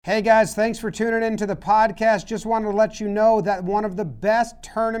Hey guys, thanks for tuning in to the podcast. Just wanted to let you know that one of the best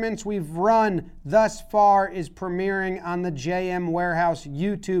tournaments we've run thus far is premiering on the JM Warehouse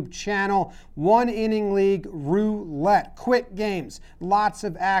YouTube channel. One inning league roulette, quick games, lots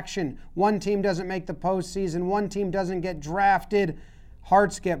of action. One team doesn't make the postseason, one team doesn't get drafted.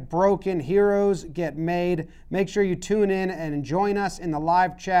 Hearts get broken, heroes get made. Make sure you tune in and join us in the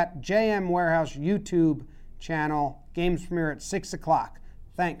live chat, JM Warehouse YouTube channel. Games premiere at 6 o'clock.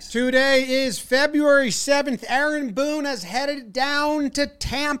 Thanks. Today is February 7th. Aaron Boone has headed down to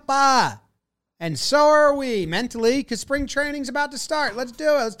Tampa. And so are we, mentally, because spring training's about to start. Let's do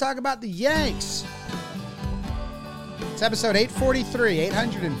it. Let's talk about the Yanks. It's episode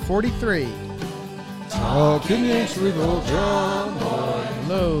 843. Talking Yanks with old John Boy.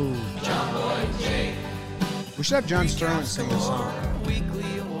 Hello. John Boy Jake. We should have John Sterling sing this song. Well,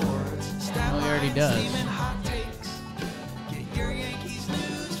 he already does.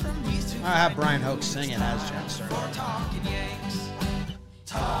 I have Brian Hoke sing it as John Sterling.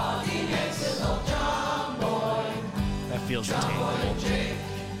 That feels attainable.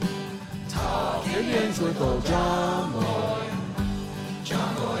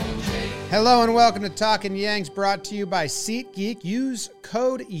 Hello and welcome to Talkin' Yanks, brought to you by SeatGeek. Use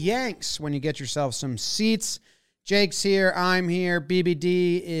code YANKS when you get yourself some seats. Jake's here, I'm here,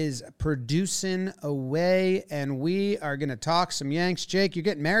 BBD is producing away, and we are going to talk some Yanks. Jake, you're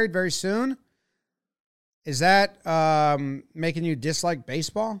getting married very soon. Is that making you dislike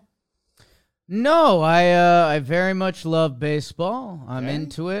baseball? No, I very much love baseball. I'm Okay.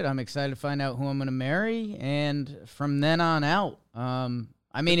 into it. I'm excited to find out who I'm going to marry, and from then on out,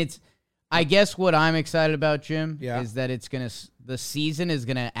 I guess what I'm excited about, Jim, is that the season is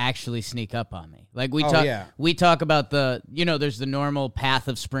gonna actually sneak up on me. Like we talk about there's the normal path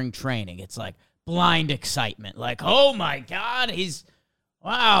of spring training. It's like blind excitement. Like, oh my God, he's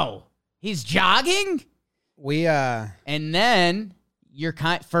jogging. And then your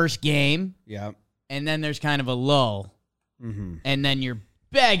first game. Yeah. And then there's kind of a lull. Mm-hmm. And then you're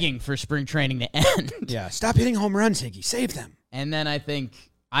begging for spring training to end. Yeah. Stop hitting home runs, Higgy. Save them. And then I think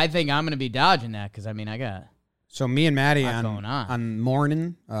I'm going to be dodging that because, I got... So me and Maddie on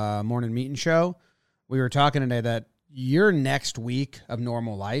morning meeting show, we were talking today that your next week of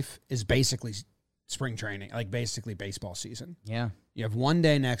normal life is basically spring training, like basically baseball season. Yeah. You have one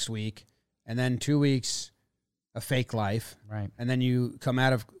day next week and then 2 weeks of fake life. Right. And then you come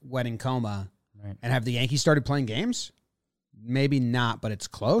out of wedding coma. Right. And have the Yankees started playing games? Maybe not, but it's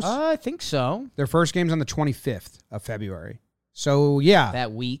close. I think so. Their first game's on the 25th of February. So, yeah.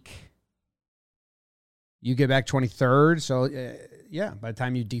 That week. You get back 23rd. So, by the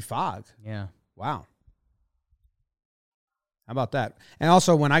time you defog. Yeah. Wow. How about that? And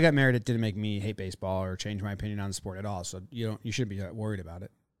also, when I got married, it didn't make me hate baseball or change my opinion on the sport at all. So, you shouldn't be worried about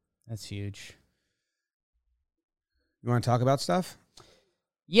it. That's huge. You want to talk about stuff?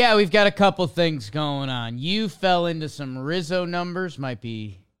 Yeah, we've got a couple things going on. You fell into some Rizzo numbers. Might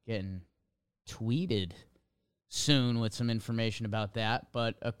be getting tweeted soon with some information about that,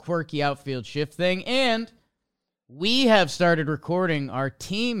 but a quirky outfield shift thing. And we have started recording our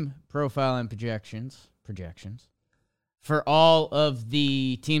team profile and projections for all of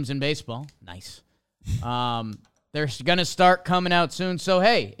the teams in baseball. Nice. They're going to start coming out soon. So,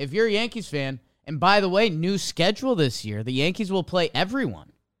 hey, if you're a Yankees fan, and by the way, new schedule this year, the Yankees will play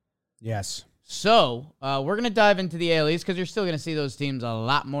everyone. Yes. So, we're going to dive into the AL East because you're still going to see those teams a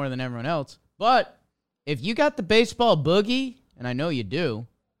lot more than everyone else. But if you got the baseball boogie, and I know you do,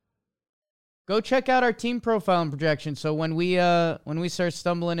 go check out our team profile and projection. So when we start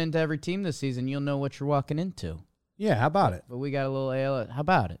stumbling into every team this season, you'll know what you're walking into. Yeah, how about it? But we got a little AL. How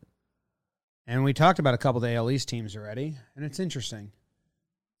about it? And we talked about a couple of the AL East teams already, and it's interesting.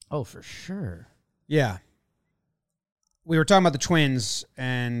 Oh, for sure. Yeah. We were talking about the Twins,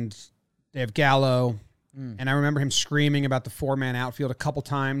 and they have Gallo. And I remember him screaming about the four-man outfield a couple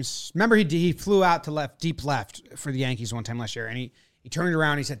times. Remember, he flew out to deep left for the Yankees one time last year, and he turned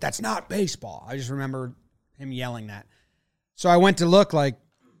around and he said, "That's not baseball." I just remember him yelling that. So I went to look, like,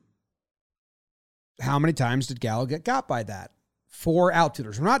 how many times did Gallo get got by that? 4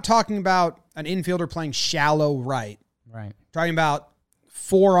 outfielders. We're not talking about an infielder playing shallow right. Right. We're talking about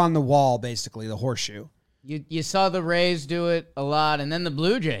 4 on the wall, basically, the horseshoe. You saw the Rays do it a lot, and then the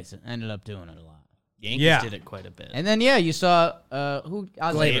Blue Jays ended up doing it a lot. Yankees did it quite a bit. And then, you saw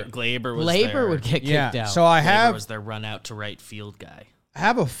Gleyber was Gleyber would get kicked out. So Gleyber was their run out to right field guy. I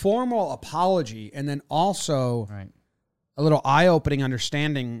have a formal apology and then also a little eye-opening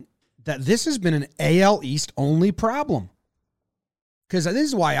understanding that this has been an AL East only problem. Because this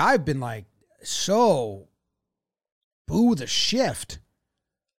is why I've been like, so boo the shift.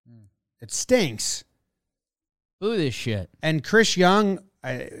 It stinks. Boo this shit. And Chris Young,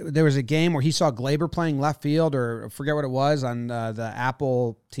 there was a game where he saw Glaber playing left field, or I forget what it was, on the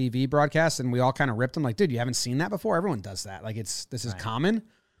Apple TV broadcast, and we all kind of ripped him like, dude, you haven't seen that before? Everyone does that. Like, this is common.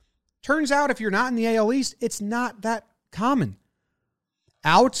 Turns out if you're not in the AL East, it's not that common.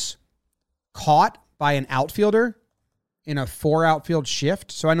 Outs caught by an outfielder in a 4 outfield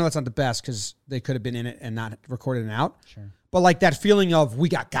shift. So I know that's not the best because they could have been in it and not recorded an out. Sure. But like that feeling of we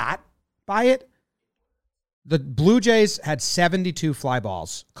got by it. The Blue Jays had 72 fly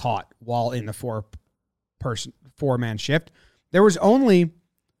balls caught while in the 4-man shift. There was only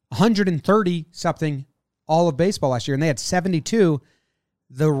 130 something all of baseball last year, and they had 72.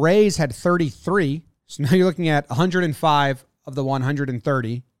 The Rays had 33. So now you're looking at 105 of the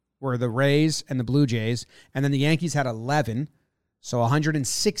 130 were the Rays and the Blue Jays, and then the Yankees had 11. So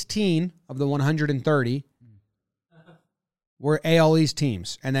 116 of the 130 were AL East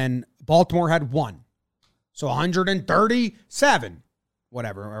teams, and then Baltimore had 1. So 137,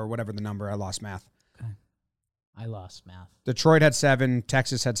 whatever the number. I lost math. Okay. I lost math. Detroit had 7.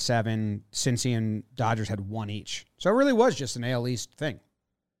 Texas had 7. Cincy and Dodgers had 1 each. So it really was just an AL East thing.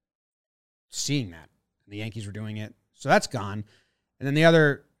 Seeing that. The Yankees were doing it. So that's gone. And then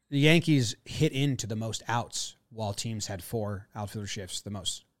the Yankees hit into the most outs while teams had 4 outfielder shifts, the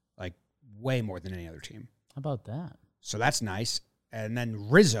most, like way more than any other team. How about that? So that's nice. And then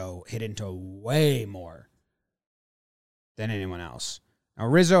Rizzo hit into way more than anyone else. Now,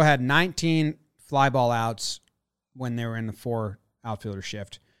 Rizzo had 19 fly ball outs when they were in the 4 outfielder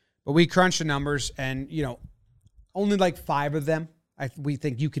shift. But we crunched the numbers, and, only like 5 of them, we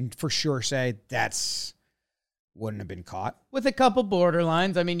think you can for sure say wouldn't have been caught. With a couple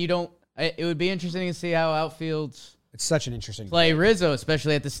borderlines. I mean, it would be interesting to see how outfields It's such an interesting play Rizzo,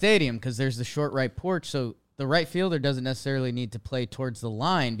 especially at the stadium, because there's the short right porch, so the right fielder doesn't necessarily need to play towards the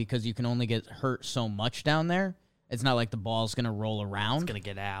line because you can only get hurt so much down there. It's not like the ball's going to roll around. It's going to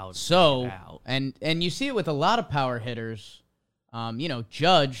get out. And you see it with a lot of power hitters.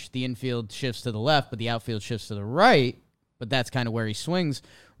 Judge, the infield shifts to the left, but the outfield shifts to the right, but that's kind of where he swings.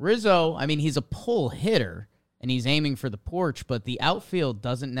 Rizzo, I mean, he's a pull hitter, and he's aiming for the porch, but the outfield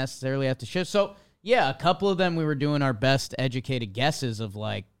doesn't necessarily have to shift. So, yeah, a couple of them we were doing our best educated guesses of,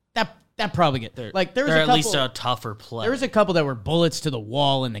 like, that probably get there. Like, there was at least a tougher play. There was a couple that were bullets to the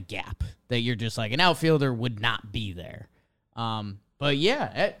wall in the gap that you're just like, an outfielder would not be there. But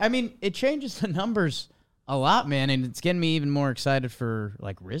yeah, I mean, it changes the numbers a lot, man, and it's getting me even more excited for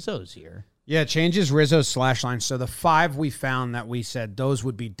like Rizzo's year. Yeah, it changes Rizzo's slash line. So the 5 we found that we said those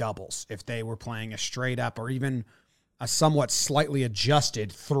would be doubles if they were playing a straight up or even a somewhat slightly adjusted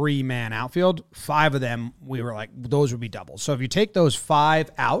 3-man outfield. 5 of them, we were like, those would be doubles. So if you take those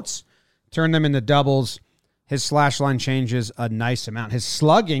 5 outs, turn them into doubles, his slash line changes a nice amount. His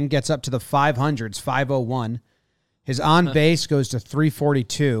slugging gets up to the 500s, 501. His on base goes to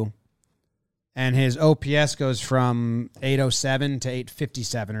 342. And his OPS goes from 807 to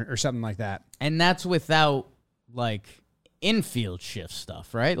 857 or something like that. And that's without, like, infield shift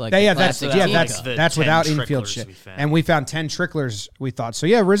stuff, right? Like that's without infield shift. And we found 10 tricklers, we thought. So,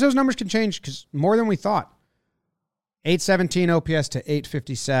 yeah, Rizzo's numbers can change because more than we thought. 817 OPS to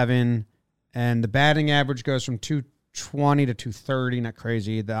 857. And the batting average goes from 220 to 230. Not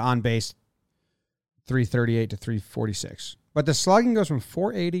crazy. The on-base, 338 to 346. But the slugging goes from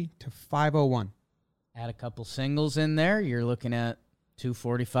 480 to 501. Add a couple singles in there. You're looking at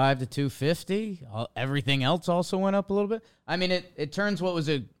 245 to 250. Everything else also went up a little bit. I mean, it turns what was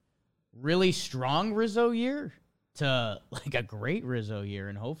a really strong Rizzo year to like a great Rizzo year.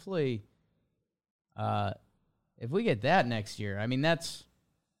 And hopefully, if we get that next year, I mean, it's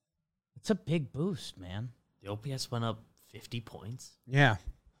a big boost, man. The OPS went up 50 points. Yeah.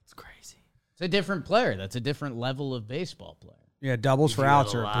 That's crazy. It's a different player. That's a different level of baseball player. Yeah, doubles for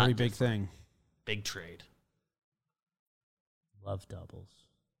outs are a pretty big thing. Big trade. Love doubles.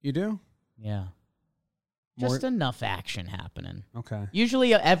 You do? Yeah. Just enough action happening. Okay.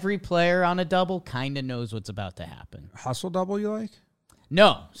 Usually every player on a double kind of knows what's about to happen. Hustle double you like?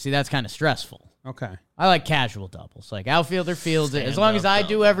 No. See, that's kind of stressful. Okay. I like casual doubles. Like outfielder fields it. As long as I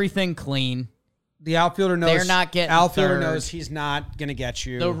do everything clean. The outfielder knows. They're not getting outfielder third. knows he's not going to get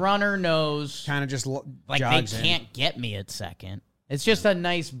you. The runner knows. Kind of just like jogs they can't get me at second. It's just a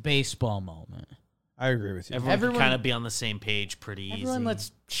nice baseball moment. I agree with you. Everyone can kind of be on the same page pretty easy. Everyone,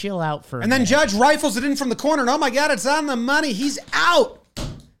 let's chill out for a And then minute. Judge rifles it in from the corner, and oh my God, it's on the money. He's out.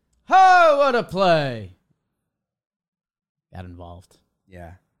 Oh, what a play. Got involved.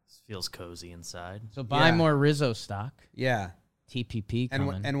 Yeah. This feels cozy inside. So buy more Rizzo stock. Yeah. TPP And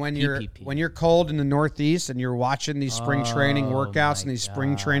coming. when PPP. you're cold in the Northeast and you're watching these spring training workouts and these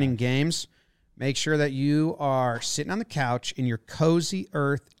spring training games, make sure that you are sitting on the couch in your Cozy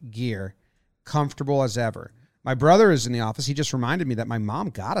Earth gear, comfortable as ever. My brother is in the office. He just reminded me that my mom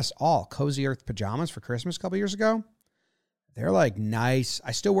got us all Cozy Earth pajamas for Christmas a couple years ago. They're like nice.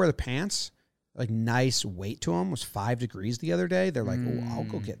 I still wear the pants. Like nice weight to them. It was 5 degrees the other day. They're like, oh, I'll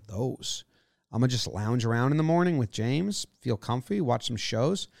go get those. I'm going to just lounge around in the morning with James, feel comfy, watch some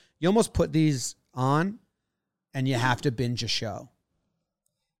shows. You almost put these on and you have to binge a show.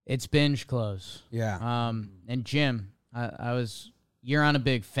 It's binge clothes. Yeah. And Jim, you're on a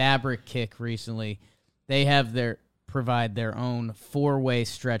big fabric kick recently. They have provide their own 4-way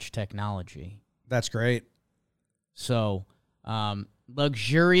stretch technology. That's great. So,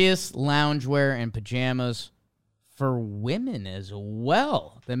 luxurious loungewear and pajamas for women as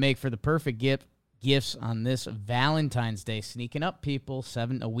well that make for the perfect gifts on this Valentine's Day. Sneaking up, people,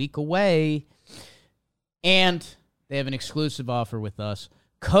 a week away. And they have an exclusive offer with us.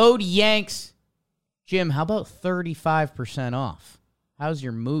 Code Yanks. Jim, how about 35% off? How's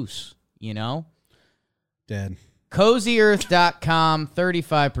your moose, Dead. CozyEarth.com,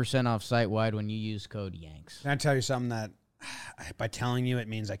 35% off site-wide when you use code Yanks. Can I tell you something that by telling you it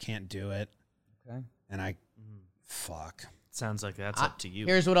means I can't do it? Okay. And fuck. Sounds like that's up to you.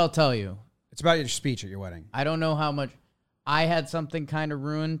 Here's what I'll tell you. It's about your speech at your wedding. I don't know how much. I had something kind of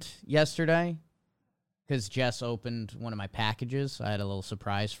ruined yesterday because Jess opened one of my packages. I had a little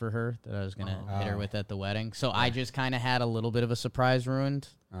surprise for her that I was going to hit her with at the wedding. So I just kind of had a little bit of a surprise ruined.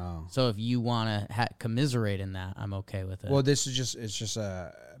 Oh. So if you want to commiserate in that, I'm okay with it. Well, it's just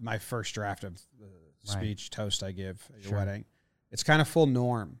my first draft of the speech toast I give at your wedding. It's kind of full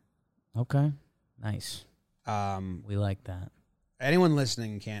norm. Okay. Nice. We like that. Anyone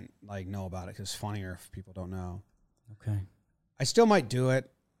listening can't know about it because it's funnier if people don't know. Okay. I still might do it.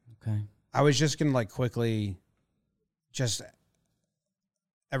 Okay. I was just going to quickly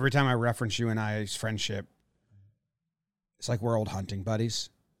every time I reference you and I's friendship, it's like we're old hunting buddies.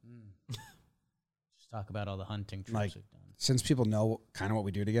 Just talk about all the hunting trips we've done. Since people know kind of what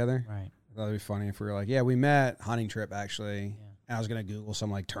we do together. Right. I thought it'd be funny if we were like, yeah, we met hunting trip actually. Yeah. And I was going to Google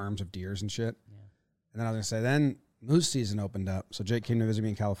some terms of deers and shit. Yeah. And then I was going to say, then moose season opened up. So Jake came to visit me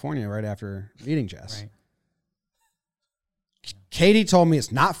in California right after meeting Jess. Right. Katie told me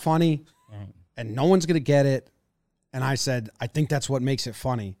it's not funny right. and no one's going to get it. And I said, I think that's what makes it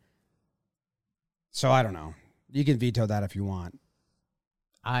funny. So I don't know. You can veto that if you want.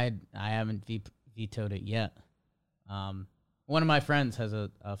 I haven't vetoed it yet. One of my friends has a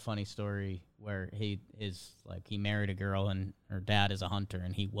funny story where he married a girl and her dad is a hunter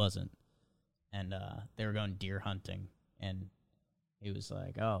and he wasn't. And they were going deer hunting and he was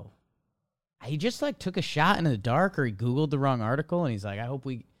like, oh, he just took a shot in the dark or he Googled the wrong article and he's like, I hope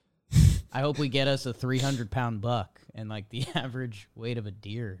we get us a 300-pound buck and the average weight of a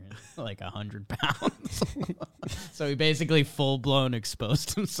deer is 100 pounds. So he basically full-blown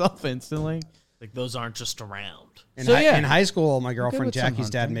exposed himself instantly. Those aren't just around. In high school, my girlfriend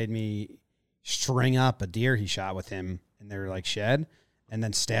Jackie's dad made me string up a deer he shot with him in their shed and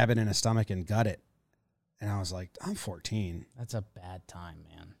then stab it in his stomach and gut it. And I was like, I'm 14. That's a bad time,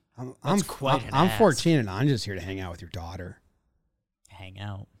 man. I'm 14 and I'm just here to hang out with your daughter. Hang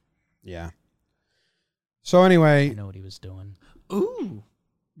out. Yeah. So anyway. I know what he was doing. Ooh.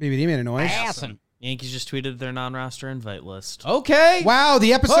 BBD made a noise. Awesome. Yankees just tweeted their non-roster invite list. Okay. Wow,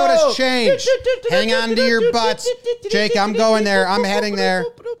 the episode has changed. Hang on to your butts. Jake, I'm going there. I'm heading there.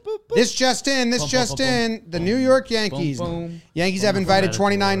 This just in. The New York Yankees. Yankees have invited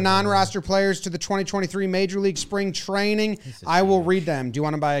 29 non-roster players to the 2023 Major League Spring Training. I will read them. Do you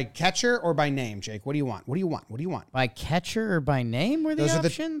want them by catcher or by name, Jake? What do you want? By catcher or by name were the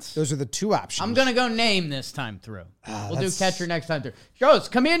options? Those are the two options. I'm going to go name this time through. We'll do catcher next time through. Joes,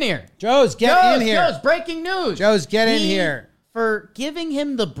 come in here. Joes, get in here. Joe's breaking news. Joe's, get in here. For giving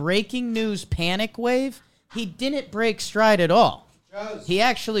him the breaking news panic wave, he didn't break stride at all. Joe's. He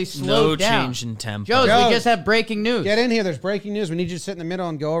actually slowed down. No change in tempo. Joe's, we just have breaking news. Get in here. There's breaking news. We need you to sit in the middle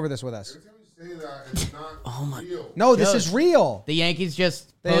and go over this with us. Every time you say that, it's not oh my. real. No, this is real. The Yankees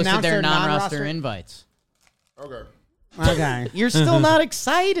just posted their non-roster invites. Okay. You're still not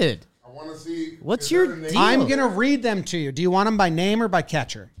excited. I want to see. What's your deal? I'm going to read them to you. Do you want them by name or by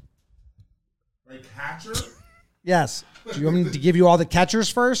catcher? By catcher? Yes. Do you want me to give you all the catchers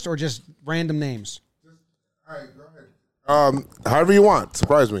first or just random names? All right, go ahead. However you want.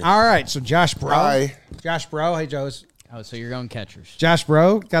 Surprise me. All right. So Josh Bro. Hi. Josh Bro. Hey, Joe's. Oh, so you're going catchers. Josh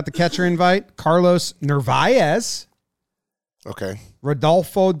Bro got the catcher invite. Carlos Narvaez. Okay.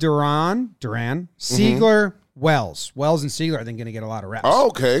 Rodolfo Duran. Siegler Wells and Siegler, I think, going to get a lot of reps. Oh,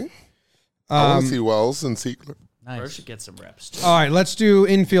 okay. I want to see Wells and Siegler. Nice. Nice. Should get some reps, too. All right, let's do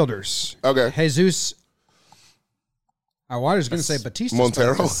infielders. Okay. Jesus. I was going to say Batista.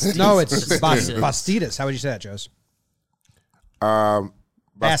 Montero? No, it's Bastidas. Bastidas. How would you say that, Joes?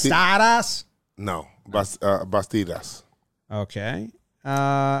 Basti- Bastidas. no, Bastidas. Okay.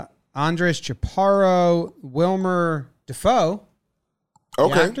 Andres Chaparro, Wilmer Defoe. The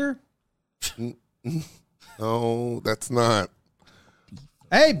Okay. actor. No, that's not.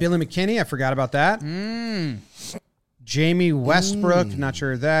 Hey, Billy McKinney. I forgot about that. Jamie Westbrook. Not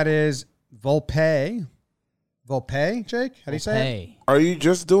sure who that is. Volpe, Jake? How do you say it? Hey. Are you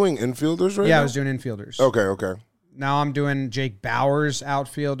just doing infielders right now? Yeah, I was doing infielders. Okay. Now I'm doing Jake Bowers,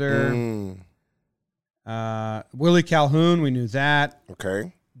 outfielder. Willie Calhoun. We knew that.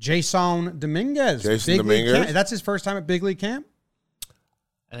 Okay. Jason Dominguez. Jason Big league Dominguez. camp. That's his first time at big league camp?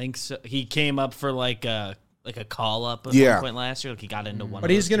 I think so. He came up for like a call up at Yeah. one point last year. Like he got into one. But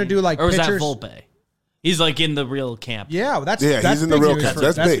of he's those going to games. do like or was pitchers. that Volpe? He's like in the real camp. Yeah, well, that's He's in the big real news camp.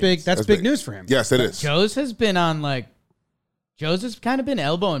 for- That's big. That's big news for him. Yes, it is. Joe's has been on Joe's has kind of been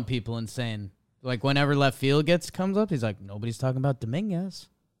elbowing people and saying, like, whenever left field comes up, he's like, nobody's talking about Dominguez.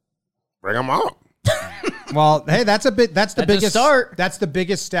 Bring him up. Well, hey, that's the That's a biggest start. That's the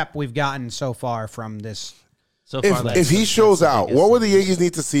biggest step we've gotten so far from this. So far, If he shows out, what would the Yankees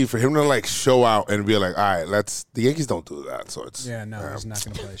need to see for him to like show out and be like, all right, the Yankees don't do that. So it's Yeah, no, he's not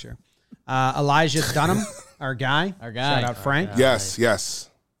going to play this year. Elijah Dunham, our guy. Our guy. Shout out Frank. yes.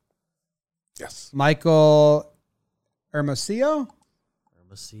 Michael Hermosillo.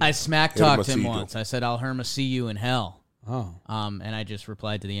 I smack Hit him talked a him seagull. once. I said, I'll see you in hell. Oh. And I just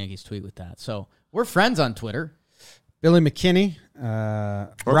replied to the Yankees tweet with that. So we're friends on Twitter. Billy McKinney.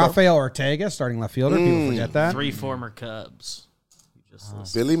 Rafael Ortega, starting left fielder. People forget that. 3 former Cubs. You just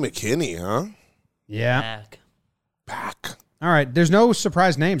listed Billy McKinney, huh? Yeah. back. All right. There's no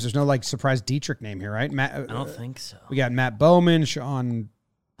surprise names. There's no surprise Dietrich name here, right? Matt. I don't think so. We got Matt Bowman, Sean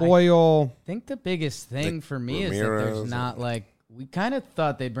Boyle. I think the biggest thing for me is that Ramirez there's not we kind of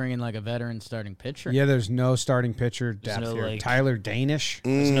thought they'd bring in a veteran starting pitcher. Yeah, there's no starting pitcher depth no, here. Tyler Danish.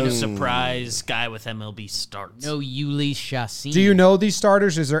 There's no surprise guy with MLB starts. No Yuli Chassin. Do you know these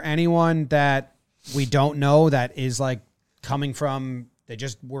starters? Is there anyone that we don't know that is coming from? They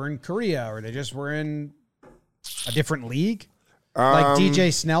just were in Korea or they just were in a different league. Like DJ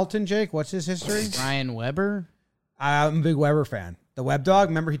Snelton, Jake. What's his history? Ryan Weber? I'm a big Weber fan. The Web Dog.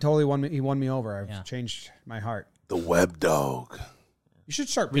 Remember, he totally won me. He won me over. I've changed my heart. The Web Dog. You should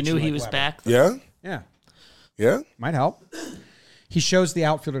start. We knew pitching he like was Weber. back. Yeah? Yeah, Yeah? might help. He shows the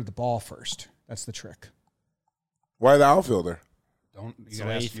outfielder the ball first. That's the trick. Why the outfielder? You the gotta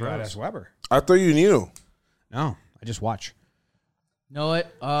way he ask throws. Weber. I thought you knew. No, I just watch. Know what?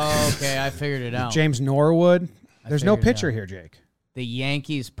 Oh, okay. I figured it out. James Norwood. There's no figured it pitcher out. here, Jake. The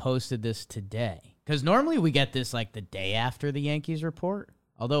Yankees posted this today. Because normally we get this the day after the Yankees report.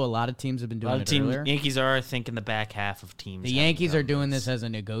 Although a lot of teams have been A doing lot of it teams, earlier. Yankees are, I think, in the back half of teams. The having Yankees are done doing this as a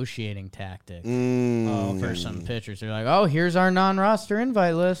negotiating tactic Oh, for some pitchers. They're like, oh, here's our non-roster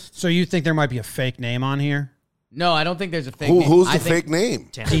invite list. So you think there might be a fake name on here? No, I don't think there's a fake name. Who's I the think fake name?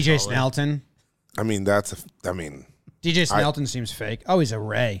 Tanner DJ Fuller. Snelton. I mean, DJ Snelton seems fake. Oh, he's a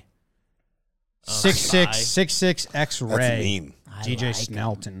Ray. 6'6", X that's Ray. mean. DJ like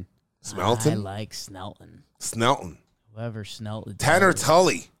Snelton. I Smelton? like Snelton. Snelton. Whoever Snelton. Tanner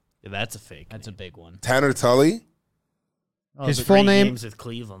Tully. Yeah, that's a fake. That's a big one. Tanner Tully? Oh, His the- full Three name. games with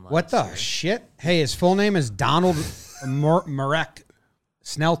Cleveland. What last the year. shit? Hey, his full name is Donald Marek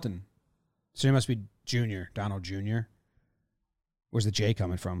Snelton. So he must be Junior. Donald Junior. Where's the J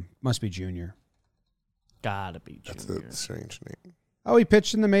coming from? Must be Junior. Gotta be That's Junior. a strange name. Oh, he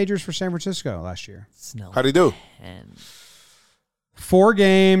pitched in the majors for San Francisco last year. Snell. How'd he do? 10. 4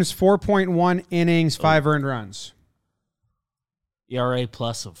 games, 4.1 innings, 5 earned runs. ERA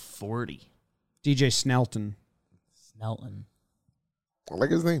plus of 40. DJ Snelton. Snelton. I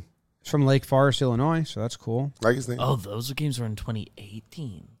like his name. He's from Lake Forest, Illinois, so that's cool. I like his name. Oh, those games were in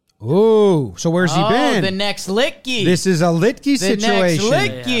 2018. Ooh, so where's he been? The next Litke. This is a Litke The next situation.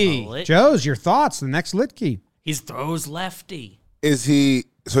 Lick- They have a Joe's, your thoughts? The next Litke. He throws lefty. Is he,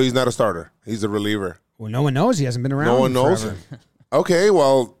 so he's not a starter. He's a reliever. Well, no one knows. He hasn't been around. No one knows forever. him. Okay,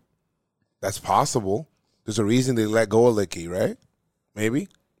 well, that's possible. There's a reason they let go of Licky, right? Maybe,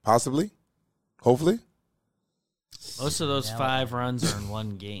 possibly, hopefully. Most of those 5 runs are in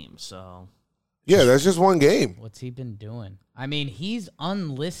one game, so. Yeah, that's just one game. What's he been doing? I mean, he's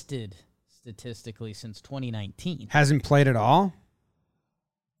unlisted statistically since 2019. Hasn't played at all.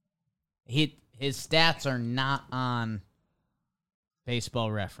 His stats are not on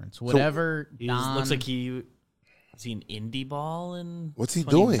Baseball Reference. Whatever He Don, looks like he Is he an indie ball in What's he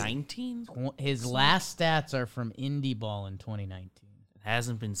doing? 2019? His last stats are from Indie Ball in 2019. It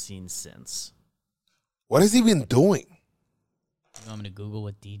hasn't been seen since. What has he been doing? You want me to Google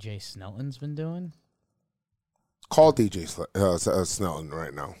what DJ Snelton's been doing? Call DJ Snelton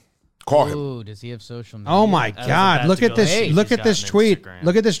right now. Call him. Ooh, does he have social media? Oh my was God! about Look to at go, this! hey, Look he's at this got an tweet! Instagram.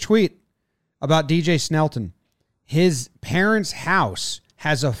 Look at this tweet about DJ Snelton. His parents' house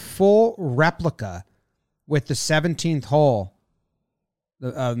has a full replica with the 17th hole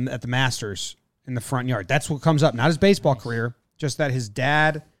at the Masters in the front yard. That's what comes up. Not his baseball career, just that his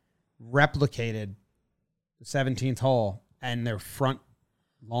dad replicated the 17th hole and their front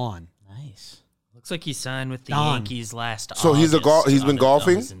lawn. Nice. Looks like he signed with the Don. Yankees last So he's August he's been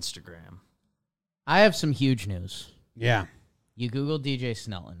golfing? on his Instagram. I have some huge news. Yeah, You Google DJ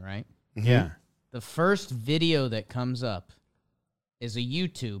Snelton, right? yeah. The first video that comes up is a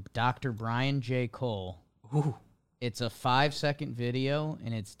YouTube Dr. Brian J. Cole. Ooh. It's a 5-second video,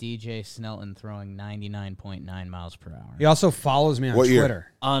 and it's DJ Snelton throwing 99.9 miles per hour. He also follows me on What year? Twitter.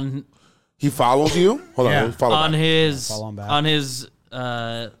 On He follows you? Hold Yeah. on. Let me follow on back. his Follow him back. on his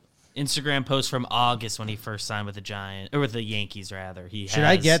Instagram post from August when he first signed with the Yankees rather. Should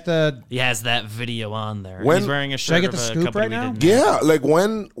I get the? He has that video on there. When- He's wearing a Should I shirt get of the a scoop company right we now? didn't know. Yeah, like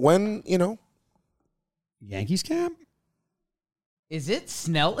when Yankees camp? Is it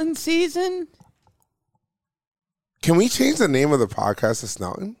Snelton season? can we change the name of the podcast to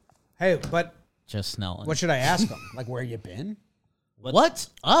Snelton? Hey, but Just Snelton. what should I ask him? Like, where you been? What's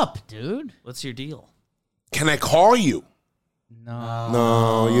up, dude? What's your deal? Can I call you? No.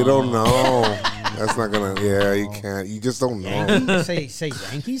 No, you don't know. That's not gonna. Yeah, you can't. You just don't know. say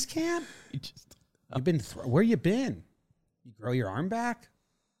Yankees camp? You've been where you been? You grow your arm back?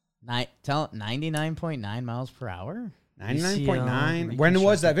 Tell 99.9 miles per hour? 99.9. When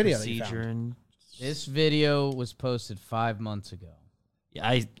was that video that you Procedure found? and This video was posted 5 months ago.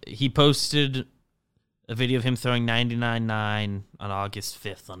 yeah, he posted a video of him throwing 99.9 on August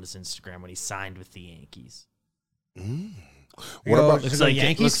 5th on his Instagram when he signed with the Yankees. What about? Looks the like-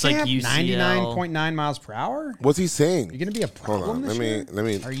 Yankees looks like camp? UCL. 99.9 miles per hour? What's he saying? You're gonna be a Hold problem on. this year? Let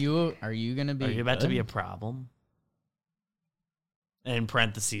me. Are you gonna be? Are you about to good? be a problem? And in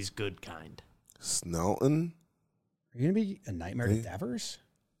parentheses, good kind. Snelton. Are you gonna be a nightmare to Devers?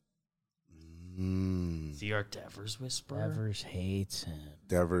 Is he our Devers whisperer? Devers hates him.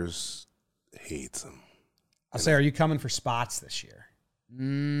 Devers hates him. I'll say, are you coming for spots this year?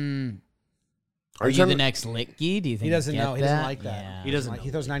 Are you trying the to- next Licky? Do you think He doesn't get know. He doesn't that? like that. Yeah. He doesn't He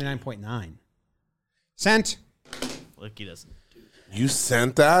know. throws 99.9. Sent. Look, he doesn't. You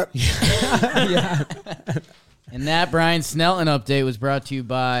sent that? And that Brian Snelton update was brought to you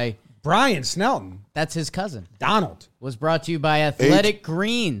by, Brian Snelton. that's his cousin, Donald. was brought to you by Athletic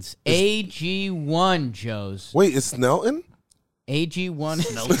Greens. AG1, Joes. Wait, it's Snelton?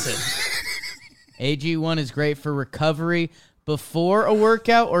 AG1. Melted. AG1 is great for recovery before a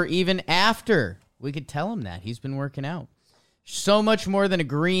workout or even after. We could tell him that. He's been working out. So much more than a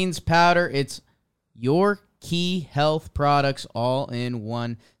greens powder. It's your key health products all in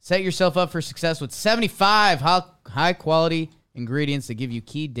one. Set yourself up for success with 75 high-quality ingredients that give you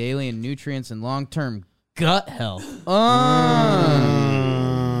key daily and nutrients and long-term gut health.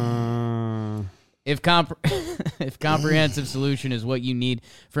 If comprehensive solution is what you need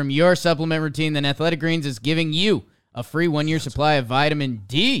from your supplement routine, then Athletic Greens is giving you a free 1-year supply of vitamin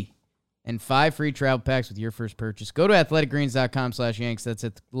D and 5 free travel packs with your first purchase. Go to athleticgreens.com/Yanks. That's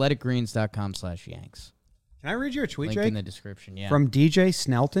athleticgreens.com/Yanks. Can I read you a tweet, Link Jake? in the description, yeah. From DJ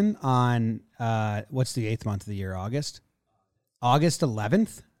Snelton on, what's the 8th month of the year, August? August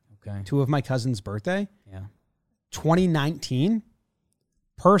 11th, Okay. 2 of my cousin's birthday, Yeah. 2019.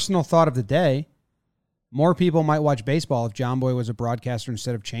 Personal thought of the day. More people might watch baseball if John Boy was a broadcaster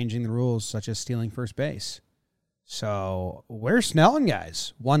instead of changing the rules, such as stealing first base. So, where's Snelton,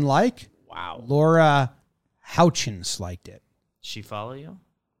 guys? 1 like. Wow. Laura Houchins liked it. She follow you?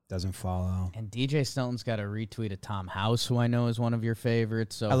 Doesn't follow. And DJ Snelton's got a retweet of Tom House, who I know is one of your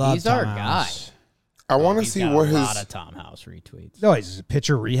favorites. So I love he's our Tom guy. House. I want to He's see got what a his. lot of Tom House retweets. No, he's a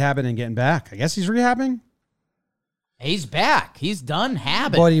pitcher rehabbing and getting back. I guess he's rehabbing. He's back. He's done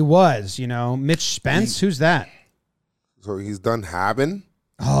habit. But he was, Mitch Spence. Who's that? So he's done having.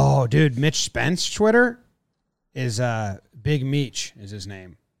 Oh, dude, Mitch Spence Twitter is Big Meech is his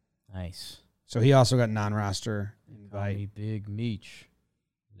name. Nice. So he also got non-roster Call me invite. Big Meech.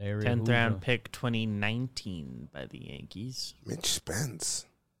 Larry 10th Hoover. round pick 2019 by the Yankees. Mitch Spence.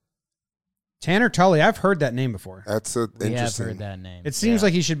 Tanner Tully. I've heard that name before. That's a We have interesting. heard that name. It seems Yeah.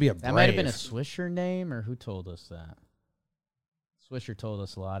 like he should be a That might have been a Brave. Swisher name, or who told us that? Swisher told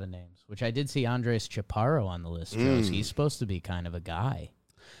us a lot of names, which I did see Andres Chaparro on the list. Joe, so he's supposed to be kind of a guy.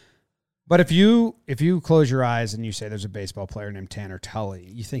 But if you close your eyes and you say there's a baseball player named Tanner Tully,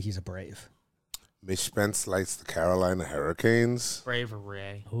 you think he's a Brave. Mitch Spence likes the Carolina Hurricanes. Brave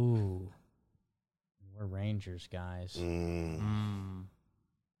Array. Ooh. We're Rangers guys.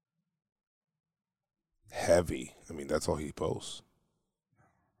 Heavy. I mean, that's all he posts.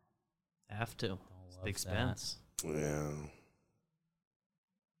 Have to. It's big Spence. Yeah.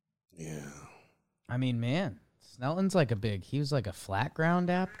 Yeah. I mean, man, Snelton's he was like a flat ground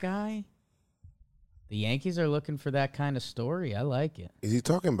app guy. The Yankees are looking for that kind of story. I like it. Is he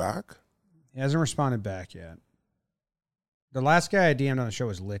talking back? He hasn't responded back yet. The last guy I DM'd on the show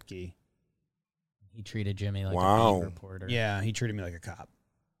was Litke. He treated Jimmy like Wow. a beat reporter. Yeah, he treated me like a cop.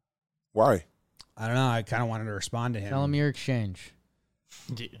 Why? I don't know. I kind of wanted to respond to him. Tell him your exchange.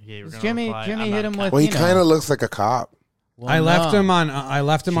 Yeah, you were gonna Jimmy reply, Jimmy "I'm hit not him a with. Well, he you know, kind of looks like a cop. well, I left no. him on. I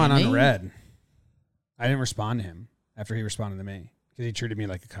left him on Jimmy? unread. I didn't respond to him after he responded to me because he treated me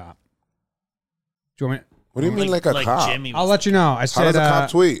like a cop. Do you want me? What do you mean like a cop? Jimmy I'll was- let you know. I How said does a cop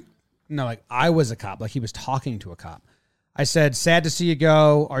tweet? no, like I was a cop. Like he was talking to a cop. I said, "Sad to see you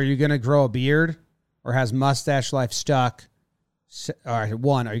go. Are you gonna grow a beard, or has mustache life stuck?" All right,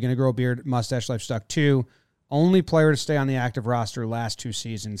 1, are you gonna grow a beard? Mustache life stuck. 2, only player to stay on the active roster last 2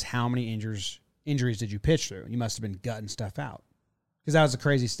 seasons. How many injuries did you pitch through? You must have been gutting stuff out because that was a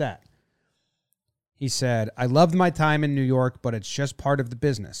crazy stat. He said, "I loved my time in New York, but it's just part of the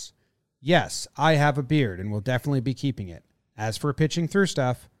business. Yes, I have a beard and will definitely be keeping it. As for pitching through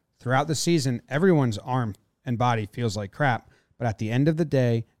stuff, throughout the season, everyone's arm and body feels like crap, but at the end of the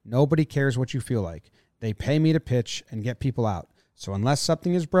day, nobody cares what you feel like. They pay me to pitch and get people out. So unless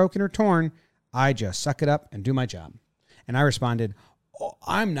something is broken or torn, I just suck it up and do my job." And I responded, "Oh,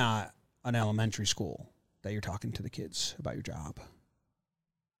 I'm not an elementary school that you're talking to the kids about your job."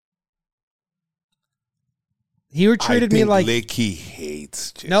 He treated me like Licky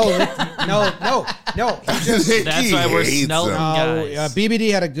hates Jimmy. no. He just That's why we're hates Snelton him. guys.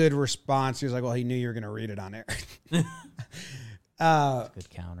 BBD had a good response. He was like, "Well, he knew you were going to read it on air." Good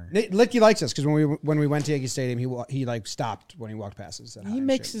counter. Licky likes us because when we went to Yankee Stadium, he like stopped when he walked past us. He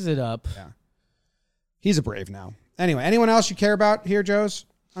mixes it up. Yeah, he's a Brave now. Anyway, anyone else you care about here, Joe's,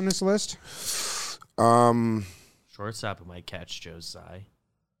 on this list? Shortstop who might catch Joe's eye.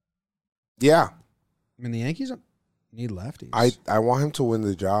 Yeah. I mean, the Yankees need lefties. I want him to win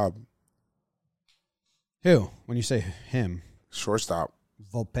the job. Who? When you say him, Shortstop.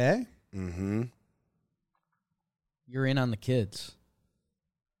 Volpe? Mm-hmm. You're in on the kids.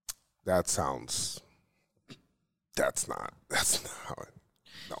 That's not how it.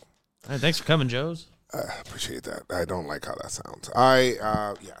 No. All right, thanks for coming, Joe's. I appreciate that. I don't like how that sounds.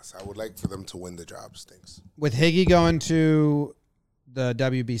 Yes, I would like for them to win the jobs. Thanks. With Higgy going to the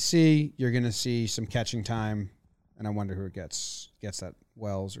WBC, you're going to see some catching time, and I wonder who it gets. Gets that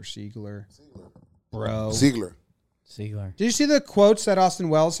Wells or Siegler? Bro. Ziegler. Siegler. Did you see the quotes that Austin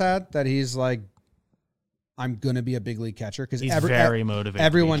Wells had? That he's like, "I'm going to be a big league catcher." Because He's very motivated.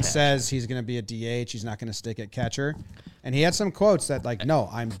 everyone to be a catcher. says he's going to be a DH. He's not going to stick at catcher. And he had some quotes that like, "No,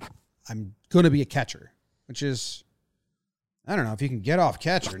 I'm going to be a catcher," which is, I don't know, if you can get off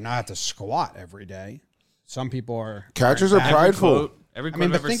catcher, not have to squat every day. Some people are. Catchers are bad. prideful. Every I quote mean,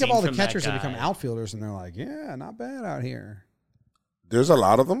 I've but ever think of seen all the from catchers that become guy. outfielders, and they're like, "Yeah, not bad out here." There's a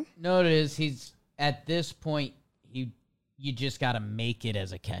lot of them. No, it is. He's at this point. You just got to make it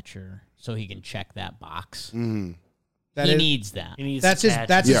as a catcher so he can check that box. That He is- needs that. He needs That's to his. catch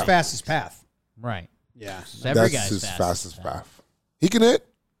That's it. his Yeah. fastest path. Right. Yeah. Every That's guy's his fastest fastest path. path. He can hit.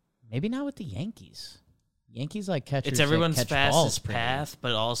 Maybe not with the Yankees. Yankees like catchers. It's that everyone's catch balls fastest pretty. path,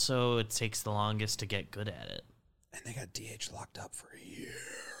 but also it takes the longest to get good at it. And they got DH locked up for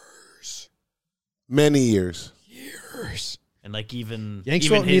years. Many years. And like even Yanks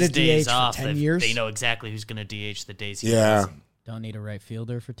even won't need his a days DH for off, 10 years. they know exactly who's going to DH the days he Yeah. doesn't. Don't need a right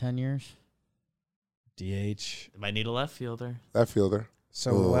fielder for 10 years. DH. They might need a left fielder. That fielder.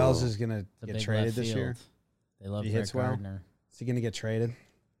 So Oh. Wells is going It's to a get big traded left this field. year. They love He Rick hits well. Gardner Is he going to get traded?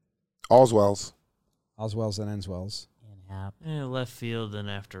 All's Wells. All's Wells and ends Wells. and Hap. Left field, and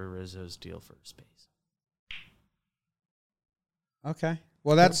after Rizzo's deal for space. Okay.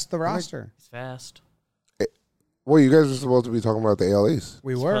 Well, that's the roster. He's fast. Well, you guys were supposed to be talking about the ALEs.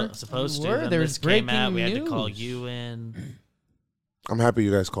 We were. Supposed We to. were. Then There was this came out. breaking We had to call news. you in. I'm happy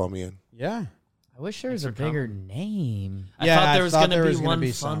you guys called me in. Yeah. I wish there was a Thanks for bigger name. I Yeah, thought I there was thought going there to was be gonna one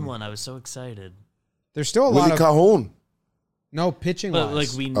be fun some. one. I was so excited. There's still a Willie lot of Calhoun. no pitching But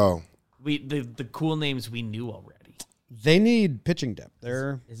wise. like Oh. the cool names we knew already. They need pitching depth.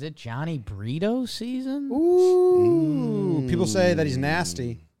 They're Is it Johnny Brito season? ooh. People say that he's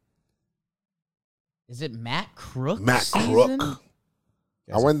nasty. Is it Matt Crook Matt season? Crook.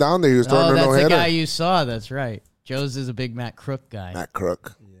 I went down there. He was throwing Oh, a that's the no-hitter. guy you saw. That's right. Joe's is a big Matt Crook guy. Matt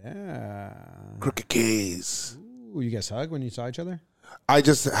Crook. Yeah. Crooked K's. Ooh, you guys hug when you saw each other? I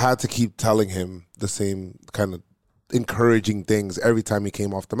just had to keep telling him the same kind of encouraging things every time he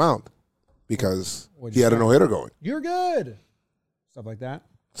came off the mound because What'd he you had a say? no-hitter going. You're good. Stuff like that.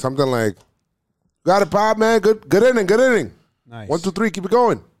 Something like, got it, Bob, man. Good inning, good inning. Nice. 1, 2, 3, keep it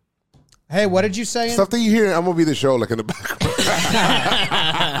going. Hey, what did you say? Stuff that you hear, I'm going to be the show like in the background.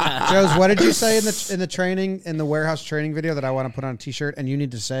 Joe's, what did you say in the training, in the warehouse training video that I want to put on a t-shirt and you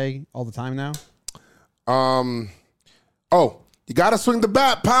need to say all the time now? Oh, you got to swing the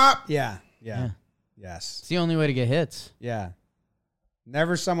bat, Pop. Yeah. Yeah. Yes. It's the only way to get hits. Yeah.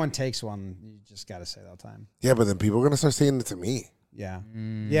 Never someone takes one. You just got to say it all the time. Yeah, but then people are going to start saying it to me. Yeah.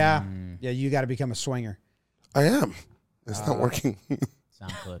 Yeah. Yeah, you got to become a swinger. I am. It's not working.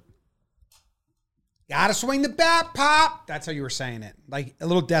 Sound clip. Got to swing the bat, Pop. That's how you were saying it. Like a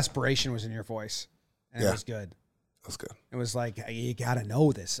little desperation was in your voice. And Yeah. it was good. That's good. It was like, you got to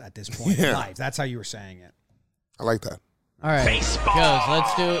know this at this point in Yeah. life. That's how you were saying it. I like that. All right,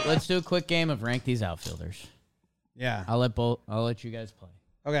 Joe's. Let's do a quick game of rank these outfielders. Yeah. I'll let you guys play.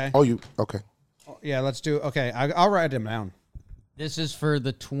 Okay. Oh, okay. Yeah, let's do. Okay, I'll write them down. This is for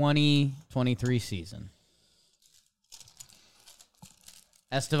the 2023 season.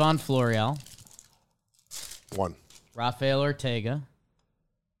 Estevan Florial, 1. Rafael Ortega,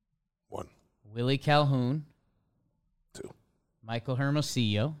 1. Willie Calhoun, 2. Michael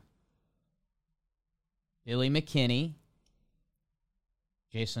Hermosillo, Billy McKinney,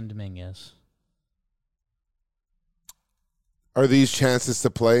 Jason Dominguez. Are these chances to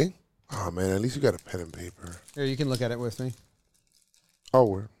play? Oh, man, at least you got a pen and paper. Here, you can look at it with me. Oh,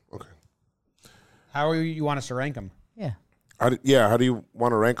 we're okay. How you want us to rank them? Yeah. How do you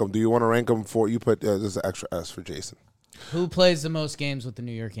want to rank them? Do you want to rank them for, you put, there's an extra S for Jason. Who plays the most games with the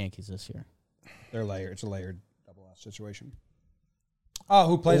New York Yankees this year? They're layered. It's a layered double S situation. Oh,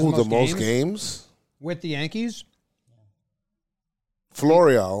 who plays Ooh, the most games? With the Yankees?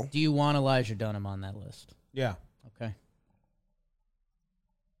 Florial. Do you want Elijah Dunham on that list? Yeah. Okay.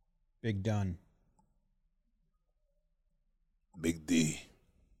 Big done. Big D.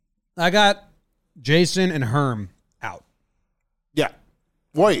 I got Jason and Herm out. Yeah.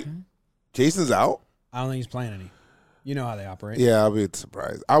 Wait. Jason's out? I don't think he's playing any. You know how they operate. Yeah, I'll be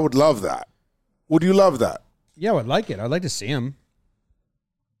surprised. I would love that. Would you love that? Yeah, I would like it. I'd like to see him.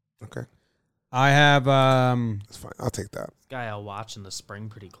 Okay. I have That's fine. I'll take that. This guy I'll watch in the spring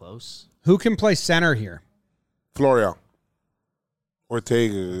pretty close. who can play center here? Florial.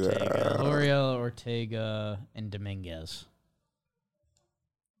 Ortega. L'Oreal, Ortega, and Dominguez.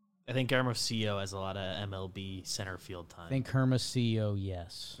 I think Hermosillo has a lot of MLB center field time. I think Hermosillo,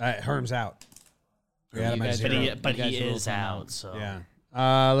 yes. Herm's out. Yeah, You guys but are- he, you but guys he are is both out, out. so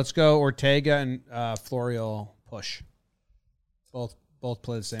Yeah. Let's go Ortega and Florial push. Both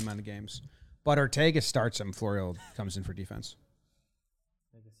play the same amount of games. But Ortega starts him. Florial comes in for defense.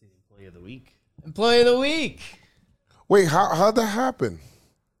 Employee of the week. Employee of the week. Wait, how'd that happen?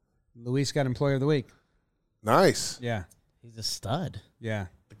 Luis got Employer of the Week. Nice. Yeah. He's a stud. Yeah.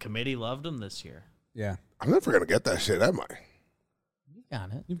 The committee loved him this year. Yeah. I'm never going to get that shit, am I? You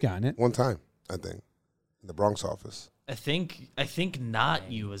got it. You've gotten it. One time, I think. In the Bronx office. I think not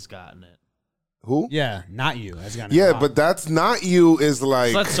you has gotten it. Who? Yeah. Not you. Has gotten it. Yeah, but that's not you is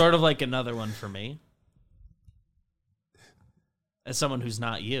like... So that's sort of like another one for me. As someone who's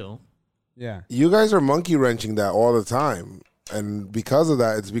not you. Yeah. You guys are monkey wrenching that all the time. And because of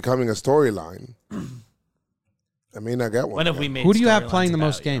that, it's becoming a storyline. I may not get one. When have we made Who do you have storylines playing the about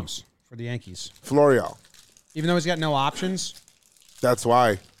most you? games for the Yankees? Florial. Even though he's got no options, That's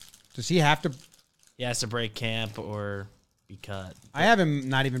why. does he have to? He has to break camp or be cut. I have him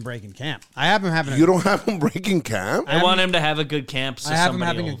not even breaking camp. I have him having. You don't have him breaking camp? I want him to have a good camp so I have him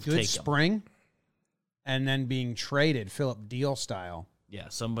somebody having a will good take him. spring, and then being traded, Philip Deal style. Yeah,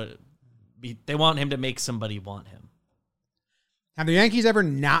 they want him to make somebody want him. Have the Yankees ever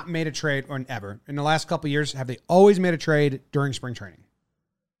not made a trade, or ever in the last couple of years? Have they always made a trade during spring training?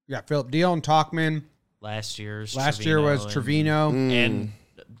 You got Philip Deal and Talkman. Last year was Trevino. and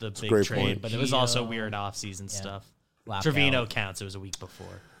the big great trade, point. but it was also weird off-season stuff. Lockout. Trevino counts. It was a week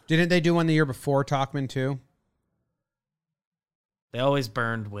before. Didn't they do one the year before Talkman too? They always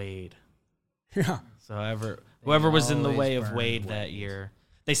burned Wade. Yeah. So whoever was in the always way of burned Wade that year,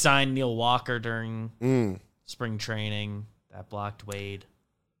 they signed Neil Walker during spring training. That blocked Wade.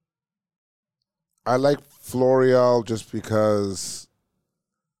 I like Florial just because.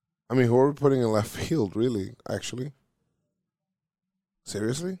 I mean, who are we putting in left field? Really, actually,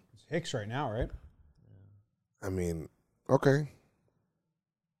 seriously? It's Hicks right now, right? I mean, okay.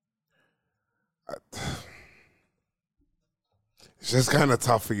 It's just kind of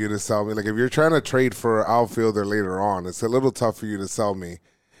tough for you to sell me. Like, if you're trying to trade for an outfielder later on, it's a little tough for you to sell me.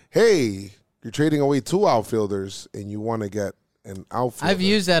 Hey, you're trading away 2 outfielders, and you want to get an outfielder. I've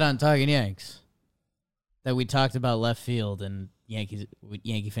used that on Talking Yanks. That we talked about left field, and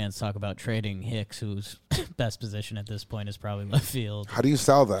Yankee fans talk about trading Hicks, whose best position at this point is probably left field. How do you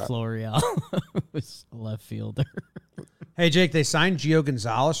sell that? Florial was a left fielder. Hey, Jake, they signed Gio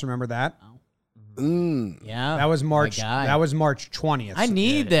Gonzalez. Remember that? Yeah, That was March. my guy. That was March 20th. I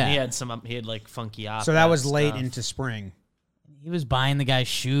need that. He had like funky opt. So that was late into spring. He was buying the guy's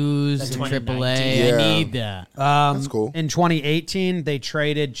shoes in 2019. AAA. Yeah. I need that. That's cool. In 2018, they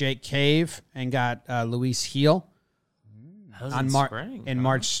traded Jake Cave and got Luis Heel on March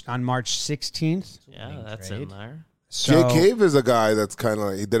 16th. Yeah, that's in there. So, Jay Cave is a guy that's kind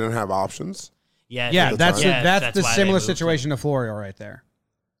of he didn't have options. yeah, that's the why they similar moved him. situation to Florio right there.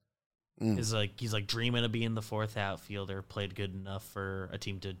 He's like dreaming of being the 4th outfielder. Played good enough for a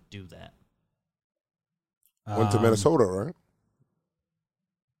team to do that. Went to Minnesota, right?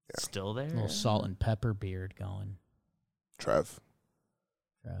 Still there. Little salt and pepper beard going. Trev.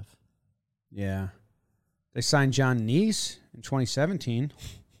 Yeah. They signed John Neese in 2017.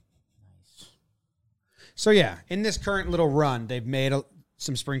 Nice. So, yeah, in this current little run, they've made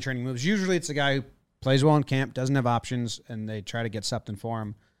some spring training moves. Usually it's a guy who plays well in camp, doesn't have options, and they try to get something for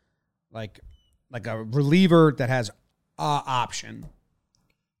him. Like a reliever that has option.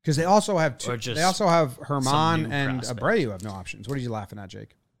 Because they also have they also have Herman and prospect. Abreu have no options. What are you laughing at,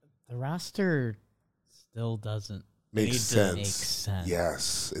 Jake? The roster still doesn't Makes Need to sense. make sense.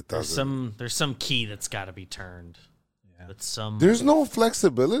 Yes, it does. There's some key that's got to be turned. Yeah. But There's no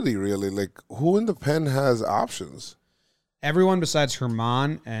flexibility really. Like who in the pen has options? Everyone besides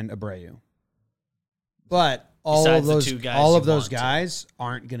Herman and Abreu. But all Besides of the those two guys all you of those want to. guys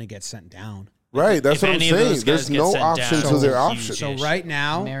aren't going to get sent down. Right, that's If what I'm any of saying. those guys There's get no sent option down, to their it's a options. huge So right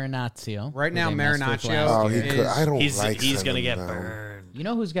now, Marinaccio. Right now, who they messed with Marinaccio last Oh, year. he could. I don't he's like. going to sending get down. burned. You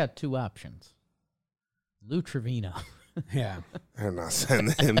know who's got 2 options? Lou Trevino. yeah. They're not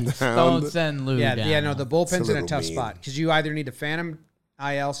sending him down. Don't send Lou down. Yeah, no, the bullpen's in a little tough mean. spot because you either need to phantom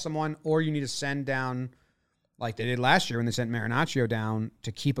IL someone or you need to send down, like they did last year when they sent Marinaccio down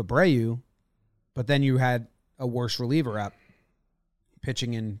to keep Abreu, but then you had a worse reliever up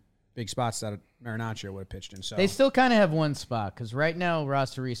pitching in big spots that Marinaccio would have pitched in. So They still kind of have one spot because right now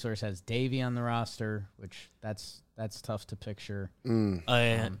Roster Resource has Davey on the roster, which that's tough to picture.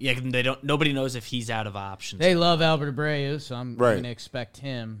 Yeah, they don't. Nobody knows if he's out of options. They love Albert Abreu, so I'm Right. going to expect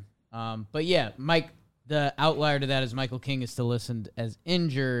him. But yeah, Mike, the outlier to that is Michael King is still listed as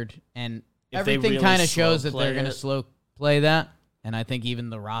injured, and If they everything really kind of slow shows that they're play going to it. slow play that. And I think even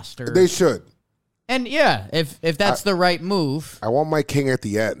the roster. They should. And yeah, if that's the right move. I want my king at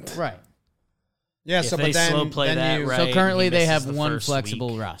the end. Right. yeah, If so they but then, slow play then that you, right, So currently he they misses have the one first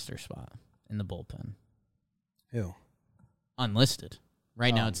flexible week. roster spot in the bullpen. Who? Unlisted.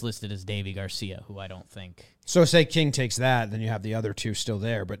 Right now it's listed as Davey Garcia, who I don't think. So say King takes that, then you have the other 2 still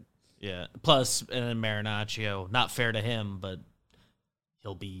there, but Yeah. Plus, and then Marinaccio, not fair to him, but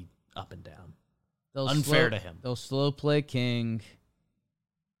he'll be up and down. They'll Unfair to him. They'll slow play King.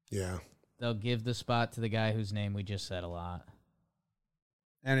 Yeah. They'll give the spot to the guy whose name we just said a lot.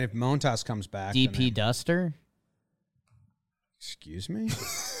 and if Montas comes back, then DP Duster? excuse me?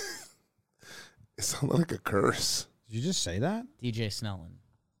 It sounded like a curse. Did you just say that? DJ Snellen.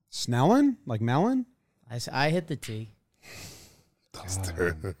 Snellen? Like melon? I hit the T.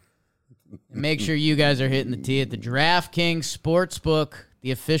 Duster. And make sure you guys are hitting the T at the DraftKings Sportsbook,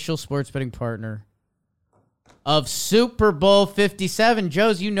 the official sports betting partner of Super Bowl 57.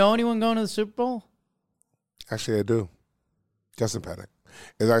 Joe's, you know anyone going to the Super Bowl? Actually, I do. Justin Panic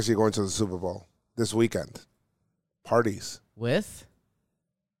is actually going to the Super Bowl this weekend. Parties. With?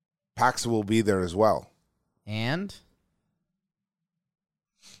 Pax will be there as well. And?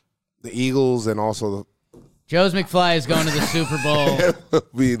 The Eagles and also Joe's McFly is going to the Super Bowl. the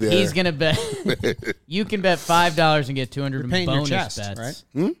be there. He's going to bet. You can bet $5 and get 200 You're in painting your bonus chest, bets. right?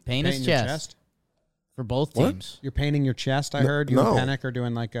 Paint his Painting your chest. For both What? teams. You're painting your chest, I heard. You no. and Panic are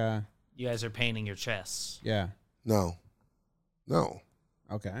doing like a... You guys are painting your chests. Yeah. No.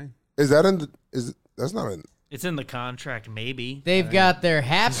 Okay. Is that in the, is that's not in It's in the contract, maybe. They've got their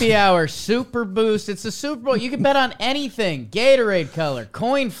happy hour super boost. It's the Super Bowl. You can bet on anything. Gatorade color,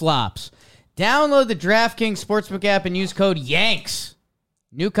 coin flops. Download the DraftKings Sportsbook app and use code YANKS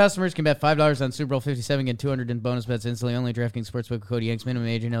New customers can bet $5 on Super Bowl 57, get 200 in bonus bets instantly. Only DraftKings Sportsbook code Yanks. Minimum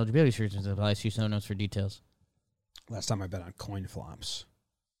age and eligibility restrictions apply. See show notes for details. Last time I bet on coin flops.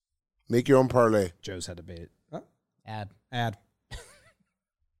 Make your own parlay. Joe's had to bait it. Oh, Ad.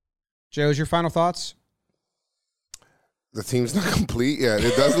 Joe's your final thoughts? The team's not complete yet.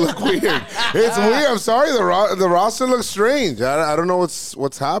 It does look weird. It's weird. I'm sorry. The roster looks strange. I don't know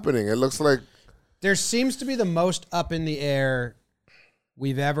what's happening. It looks like There seems to be the most up in the air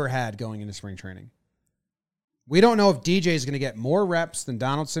we've ever had going into spring training. We don't know if DJ is going to get more reps than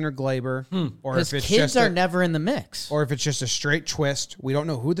Donaldson or Glaber, or Because if it's kids just are never in the mix. or if it's just a straight twist. We don't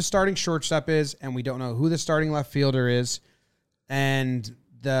know who the starting shortstop is, and we don't know who the starting left fielder is, and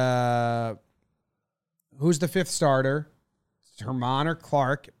who's the fifth starter. Herman or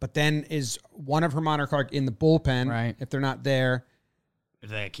Clark, but then is one of Herman or Clark in the bullpen Right. if they're not there.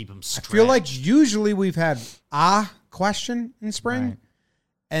 If they keep them I stretched. feel like usually we've had a question in spring, Right.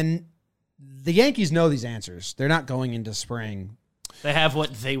 and the Yankees know these answers. They're not going into spring they have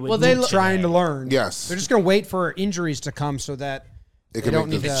what they would. Well, they need trying to today. learn. Yes. They're just going to wait for injuries to come so that it they can don't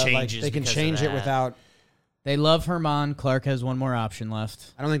make need the to, like, changes they can because of change it that. without. They love Herman. Clark has one more option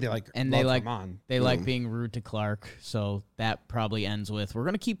left. I don't think they like And love they like Herman. they like being rude to Clark, so that probably ends with we're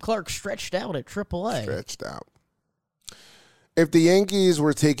going to keep Clark stretched out at AAA. stretched out. If the Yankees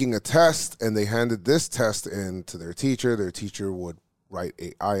were taking a test and they handed this test in to their teacher would write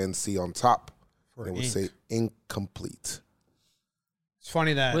a INC on top. For It would ink. say incomplete. It's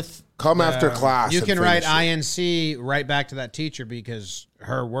funny that With Come after class. you and can write finish it. INC right back to that teacher because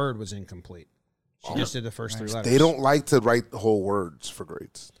her word was incomplete. She just did the first three letters. They don't like to write whole words for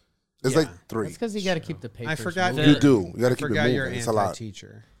grades. It's Yeah. like 3. That's because you got to keep the papers. I forgot moving. You do. You got to I keep it forgot moving. you're It's a lot.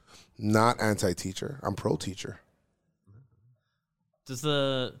 anti-teacher. Not anti-teacher. I'm pro-teacher. does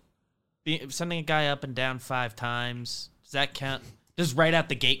sending a guy up and down 5 times, does that count? Does right out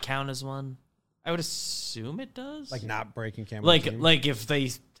the gate count as one? I would assume it does. Like not breaking camera. Like if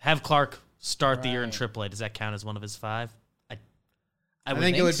they have Clark start the year in Right. AAA, does that count as one of his 5? I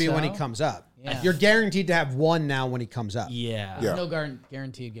think it would be when he so. comes up. Yeah. You're guaranteed to have one now when he comes up. Yeah. Yeah. No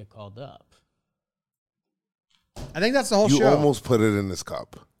guarantee you get called up. I think that's the whole You show. almost put it in this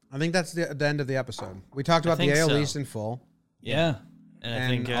cup. I think that's the end of the episode. We talked about the think AL so. East in full. Yeah. And I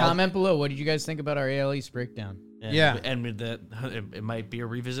And think Comment below. What did you guys think about our AL East breakdown? Yeah. and with that it might be a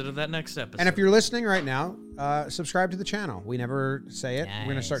revisit of that next episode. And if you're listening right now, subscribe to the channel. We never say it. We're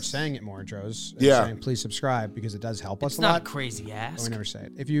going to start Nice. saying it more, Joe's. Yeah. Saying, please subscribe because it does help us it's a not lot. a crazy But ask. we never say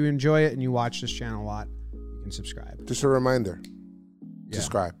it. If you enjoy it and you watch this channel a lot, you can subscribe. Just a reminder. Yeah.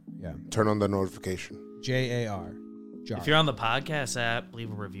 Subscribe. Yeah. Turn on the notification. JAR. Jar. If you're on the podcast app, leave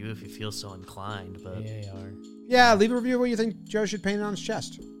a review if you feel so inclined. But AAR. Yeah, leave a review of what you think Joe should paint on his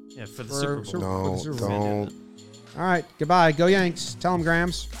chest. yeah, for the For Super Bowl. Super- No, Super Bowl. don't. All right. Goodbye. Go Yanks. Tell them,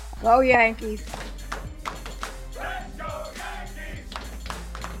 Grams. Go Yankees.